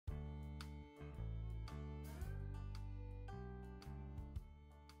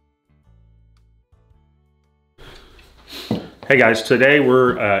Hey guys, today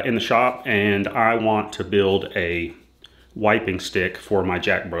we're in the shop and I want to build a wiping stick for my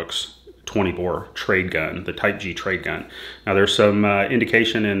Jack Brooks 20 bore trade gun, the Type G trade gun. Now there's some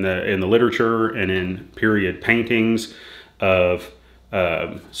indication in the literature and in period paintings of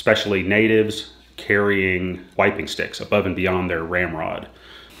especially natives carrying wiping sticks above and beyond their RAMROD.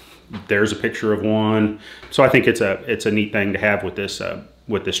 There's a picture of one, so I think it's a neat thing to have with this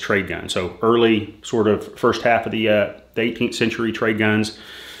trade gun. So early, sort of first half of the 18th century trade guns,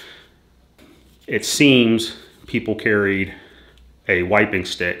 it seems people carried a wiping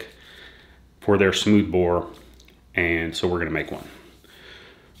stick for their smooth bore, and so we're going to make one.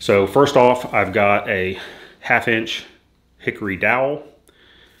 So first off, I've got a 1/2 inch hickory dowel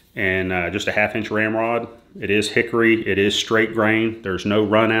and just a 1/2 inch ramrod. It is hickory, it is straight grain, there's no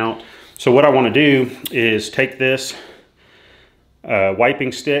run out. So what I want to do is take this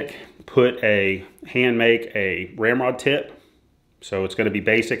wiping stick, hand make a ramrod tip. So it's going to be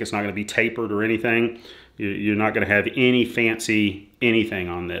basic, it's not going to be tapered or anything. You're not going to have any fancy anything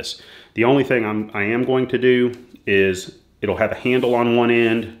on this. The only thing I am going to do is it'll have a handle on one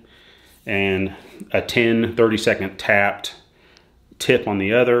end and a 10-30 second tapped tip on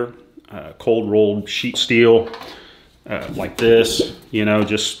the other. Cold rolled sheet steel like this, you know,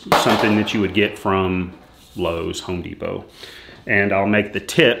 just something that you would get from Lowe's, Home Depot. And I'll make the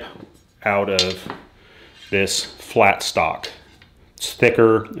tip out of this flat stock. It's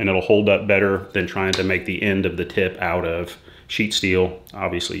thicker and it'll hold up better than trying to make the end of the tip out of sheet steel.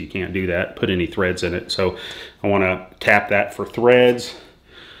 Obviously you can't do that, put any threads in it. So I want to tap that for threads.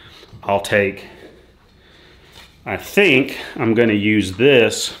 I'll take, I think I'm going to use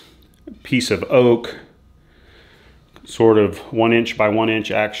this piece of oak, sort of 1 inch by 1 inch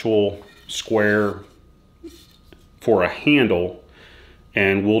actual square for a handle,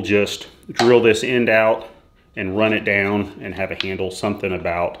 and we'll just drill this end out and run it down and have a handle something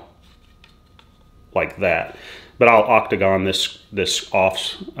about like that. But I'll octagon this off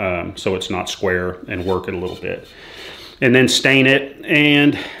so it's not square and work it a little bit. And then stain it,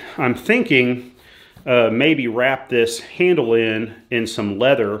 and I'm thinking maybe wrap this handle in some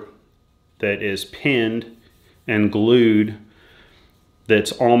leather that is pinned and glued,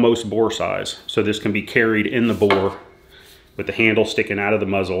 that's almost bore size. So this can be carried in the bore with the handle sticking out of the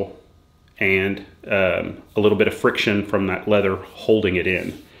muzzle and a little bit of friction from that leather holding it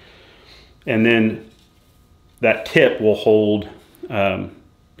in. And then that tip will hold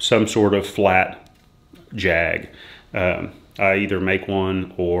some sort of flat jag. I either make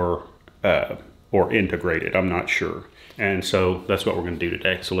one or integrate it, I'm not sure. And so that's what we're going to do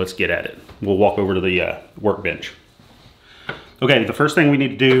today. So let's get at it. We'll walk over to the workbench. Okay, the first thing we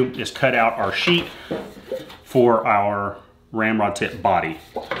need to do is cut out our sheet for our ramrod tip body.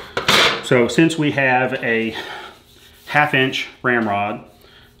 So since we have a 1/2 inch ramrod,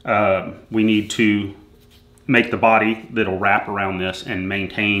 we need to make the body that'll wrap around this and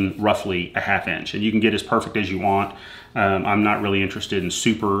maintain roughly a 1/2 inch. And you can get as perfect as you want. I'm not really interested in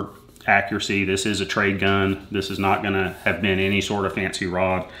super accuracy. This is a trade gun. This is not going to have been any sort of fancy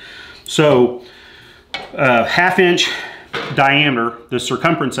rod. So 1/2 inch diameter, the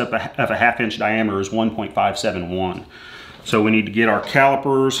circumference of a 1/2 inch diameter is 1.571. So we need to get our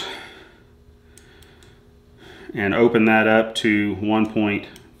calipers and open that up to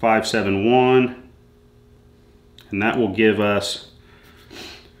 1.571, and that will give us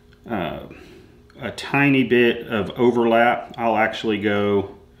a tiny bit of overlap. I'll actually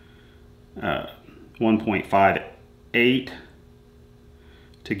go 1.58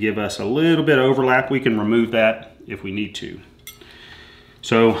 to give us a little bit of overlap. We can remove that if we need to.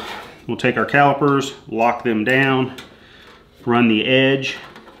 So we'll take our calipers, lock them down, run the edge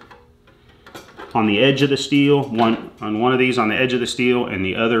on the edge of the steel, one of these on the edge of the steel, and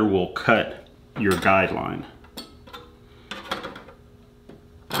the other will cut your guideline.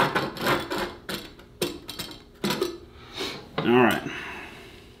 All right.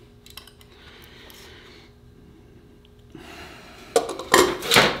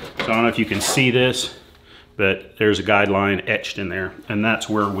 So I don't know if you can see this, but there's a guideline etched in there, and that's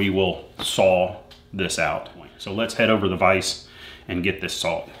where we will saw this out. So let's head over the vise and get this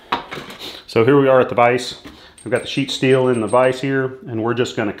sawed. So here we are at the vise. We've got the sheet steel in the vise here, and we're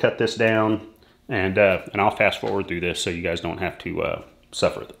just going to cut this down, and I'll fast forward through this so you guys don't have to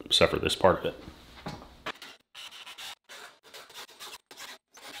suffer this part of it.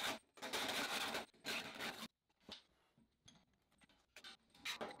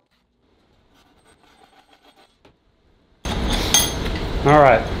 All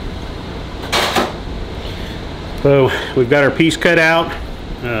right, so we've got our piece cut out.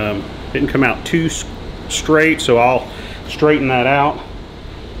 Didn't come out too straight, so I'll straighten that out.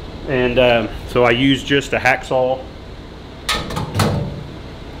 And so I use just a hacksaw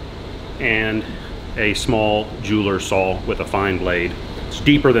and a small jeweler saw with a fine blade. It's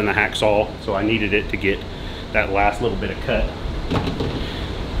deeper than the hacksaw, so I needed it to get that last little bit of cut.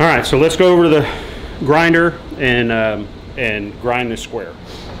 All right, so let's go over to the grinder and grind this square.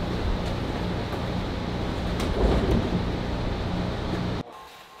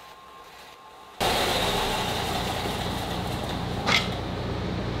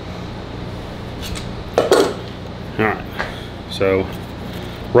 All right, so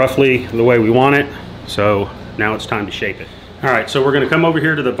roughly the way we want it. So now it's time to shape it. All right, so we're gonna come over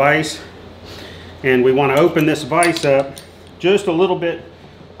here to the vise, and we wanna open this vise up just a little bit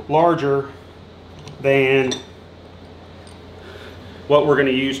larger than what we're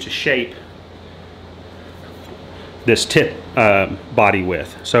gonna use to shape this tip body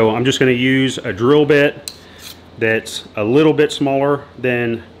with. So I'm just gonna use a drill bit that's a little bit smaller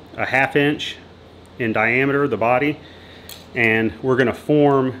than a 1/2 inch in diameter, the body, and we're gonna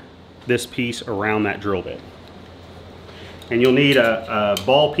form this piece around that drill bit. And you'll need a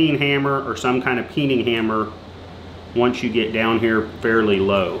ball peen hammer or some kind of peening hammer once you get down here fairly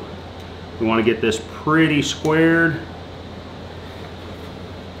low. We want to get this pretty squared.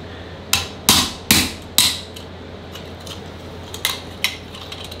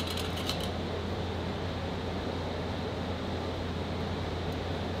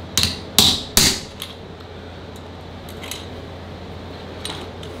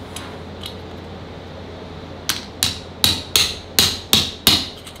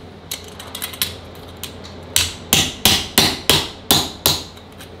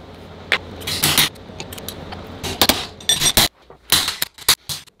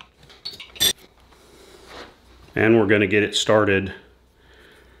 And we're going to get it started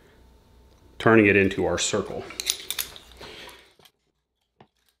turning it into our circle.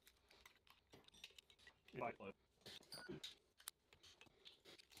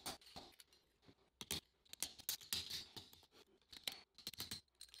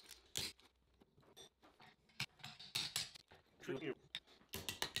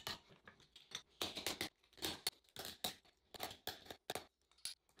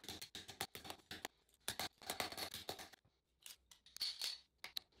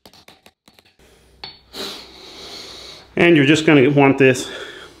 And you're just going to want this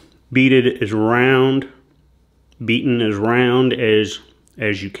beaten as round as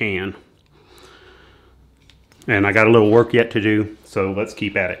you can. And I got a little work yet to do, so let's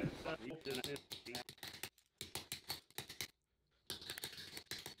keep at it.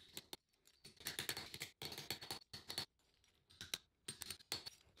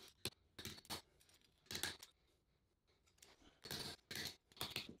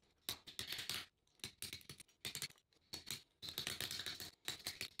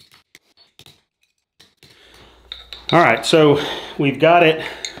 All right, so we've got it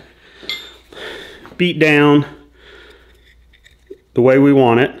beat down the way we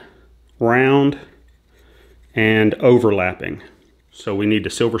want it, round and overlapping. So we need to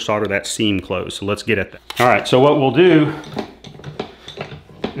silver solder that seam closed. So let's get at that. All right, so what we'll do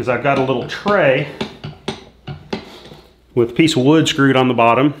is I've got a little tray with a piece of wood screwed on the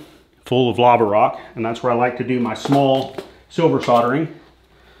bottom full of lava rock, and that's where I like to do my small silver soldering.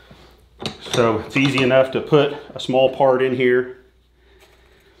 So it's easy enough to put a small part in here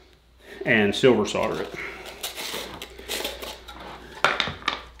and silver solder it.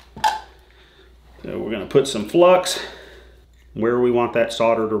 So we're going to put some flux where we want that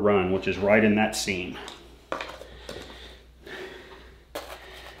solder to run, which is right in that seam.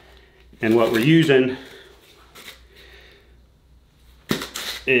 And what we're using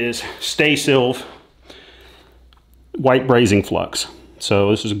is Stay Silv white brazing flux.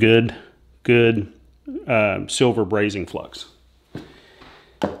 So this is good silver brazing flux.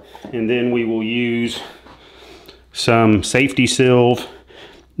 And then we will use some Safety Silv.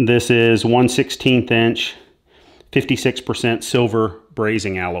 This is 1/16 inch, 56% silver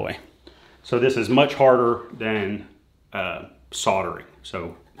brazing alloy. So this is much harder than soldering.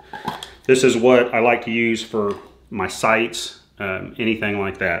 So this is what I like to use for my sights, anything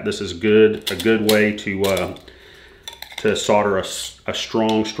like that. This is a good way to solder a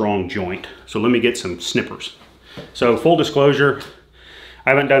strong joint. So let me get some snippers. So full disclosure, I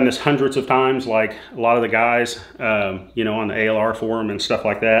haven't done this hundreds of times like a lot of the guys, you know, on the ALR forum and stuff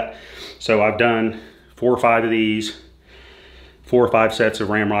like that. So I've done 4 or 5 of these, 4 or 5 sets of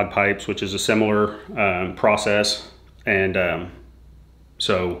ramrod pipes, which is a similar process. And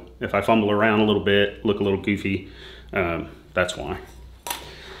so if I fumble around a little bit, look a little goofy, that's why.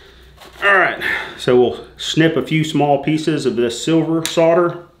 All right, So we'll snip a few small pieces of this silver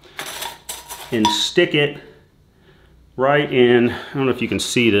solder and stick it right in, I don't know if you can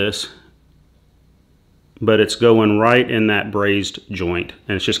see this, but it's going right in that brazed joint,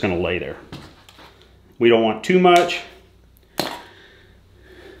 and it's just going to lay there. We don't want too much,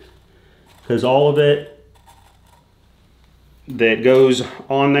 because all of it that goes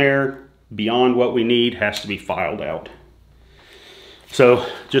on there beyond what we need has to be filed out. So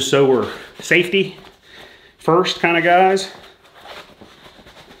just so we're safety first kind of guys,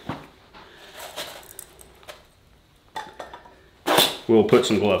 we'll put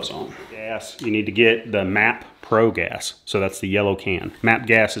some gloves on. Gas, you need to get the MAP Pro gas. So that's the yellow can. MAP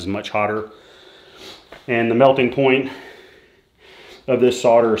gas is much hotter. And the melting point of this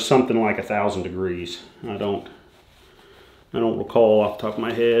solder is something like 1,000 degrees. I don't recall off the top of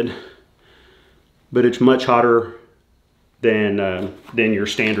my head, but it's much hotter than your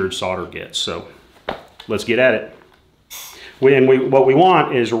standard solder gets. So let's get at it. What we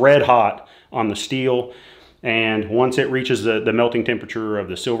want is red hot on the steel. And once it reaches the melting temperature of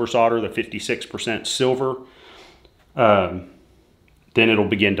the silver solder, the 56% silver, then it'll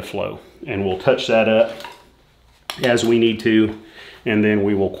begin to flow. And we'll touch that up as we need to, and then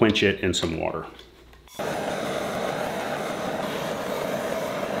we will quench it in some water.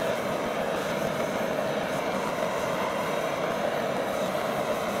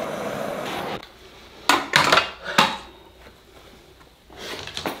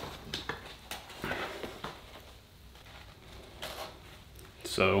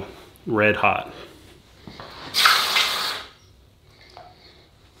 So, red hot.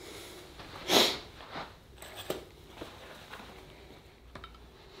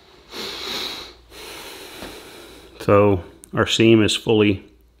 So, our seam is fully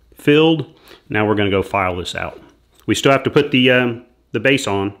filled. Now we're going to go file this out. We still have to put the base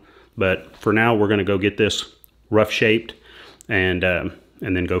on, but for now we're going to go get this rough shaped and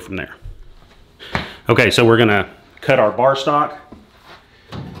then go from there. Okay, so we're going to cut our bar stock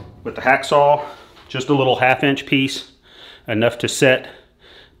with the hacksaw, just a little 1/2 inch piece, enough to set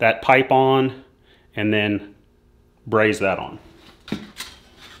that pipe on and then braze that on.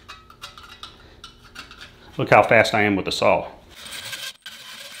 Look how fast I am with the saw.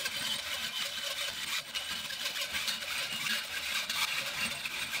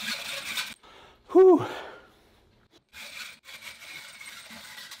 Whew.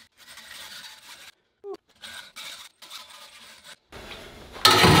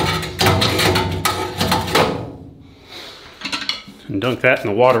 And dunk that in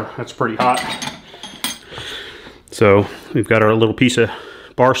the water. That's pretty hot. So we've got our little piece of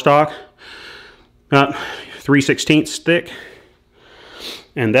bar stock, about 3/16 thick,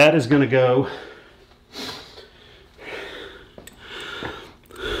 and that is going to go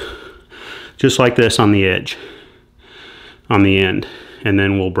just like this on the edge, on the end, and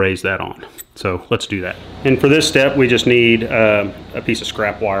then we'll braze that on. So let's do that. And for this step, we just need a piece of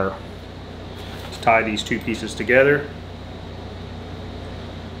scrap wire to tie these two pieces together.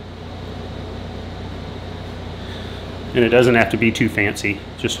 And it doesn't have to be too fancy,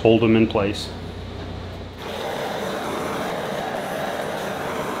 just hold them in place.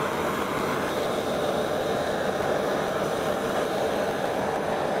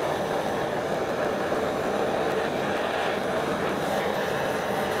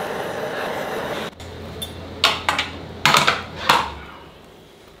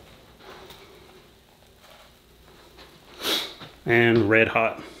 And red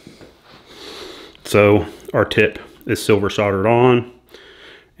hot. So our tip is silver soldered on,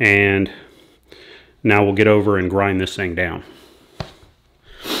 and now we'll get over and grind this thing down.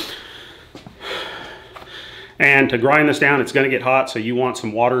 And to grind this down, it's going to get hot, so you want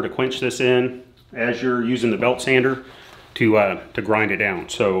some water to quench this in as you're using the belt sander to grind it down.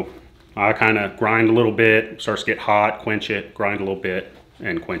 So I kind of grind a little bit, starts to get hot, quench it, grind a little bit,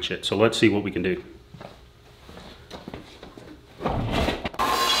 and quench it. So let's see what we can do.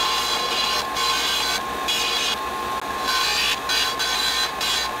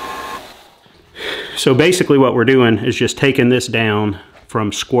 So basically what we're doing is just taking this down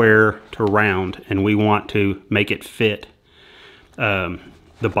from square to round, and we want to make it fit the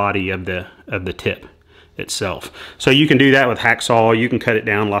body of the tip itself. So you can do that with hacksaw, you can cut it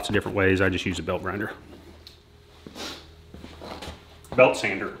down lots of different ways. I just use a belt grinder. Belt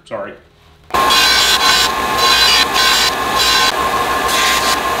sander, sorry.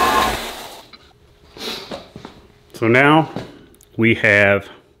 So now we have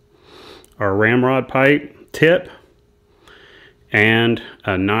our ramrod pipe tip and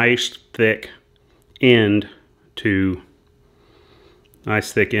a nice thick end to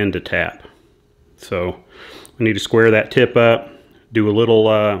tap. So we need to square that tip up, do a little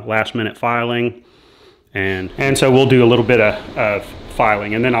last minute filing, and so we'll do a little bit of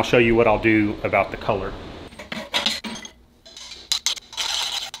filing, and then I'll show you what I'll do about the color.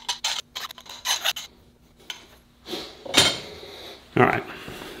 All right,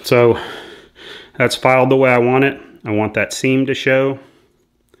 so that's filed the way I want it. I want that seam to show.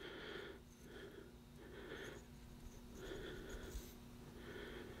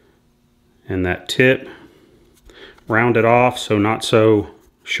 And that tip, round it off so not so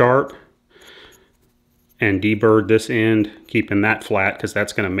sharp, and deburr this end, keeping that flat because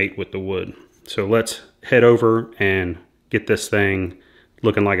that's going to mate with the wood. So let's head over and get this thing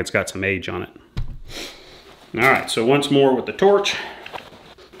looking like it's got some age on it. All right, so once more with the torch.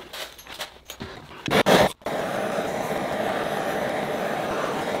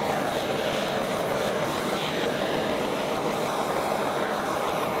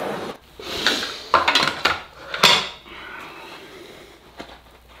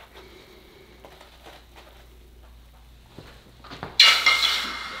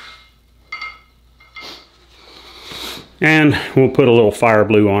 And we'll put a little fire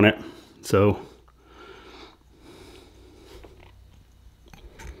blue on it. So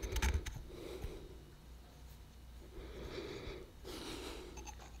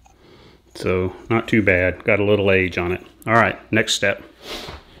not too bad. Got a little age on it. All right, next step.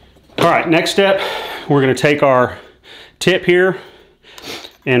 All right, next step, we're gonna take our tip here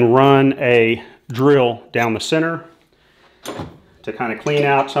and run a drill down the center to kind of clean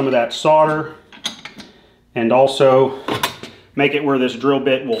out some of that solder, and also make it where this drill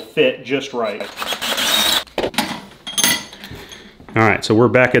bit will fit just right. All right, so we're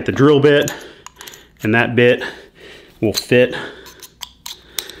back at the drill bit, and that bit will fit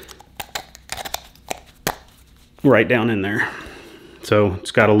right down in there. So it's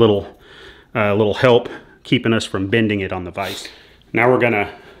got a little help keeping us from bending it on the vise. Now we're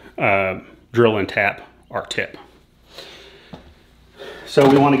gonna drill and tap our tip. So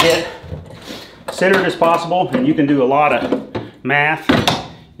we want to get centered as possible, and you can do a lot of math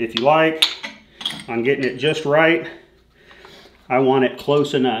if you like on getting it just right. I want it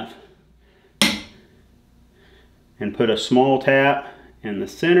close enough, and put a small tap in the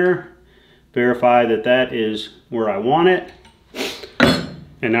center, verify that that is where I want it,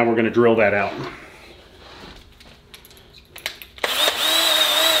 and now we're going to drill that out.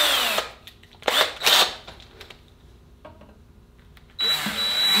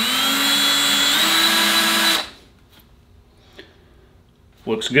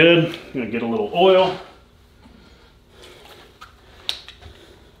 Looks good. I'm going to get a little oil.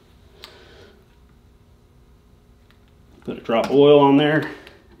 Put a drop of oil on there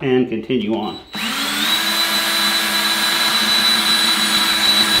and continue on.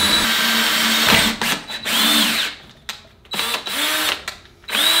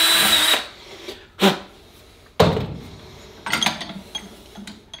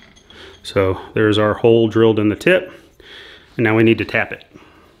 So there's our hole drilled in the tip, and now we need to tap it.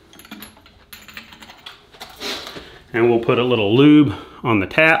 And we'll put a little lube on the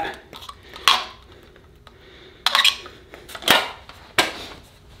tap.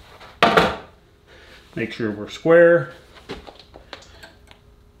 Make sure we're square.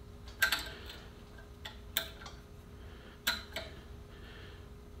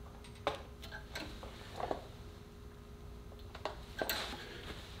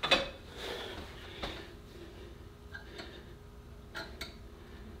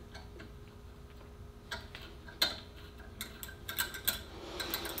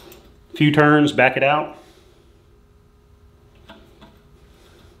 Few turns, back it out.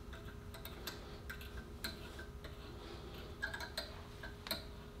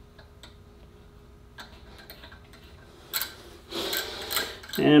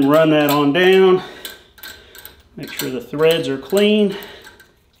 And run that on down. Make sure the threads are clean.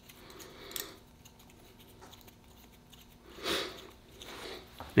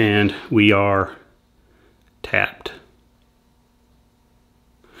 And we are tapped.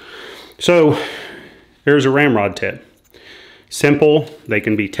 So here's a ramrod tip. Simple, they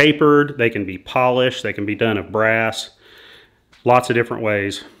can be tapered, they can be polished, they can be done of brass. Lots of different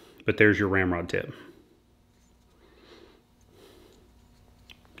ways, but there's your ramrod tip.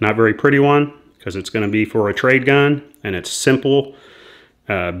 Not very pretty one, because it's going to be for a trade gun, and it's simple,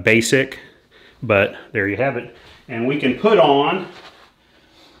 basic, but there you have it. And we can put on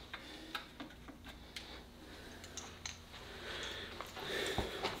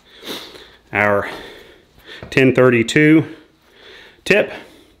our 1032 tip.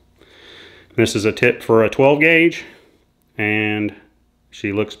 This is a tip for a 12 gauge, and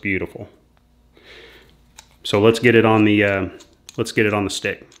she looks beautiful. So let's get it on the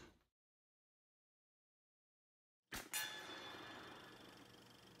stick.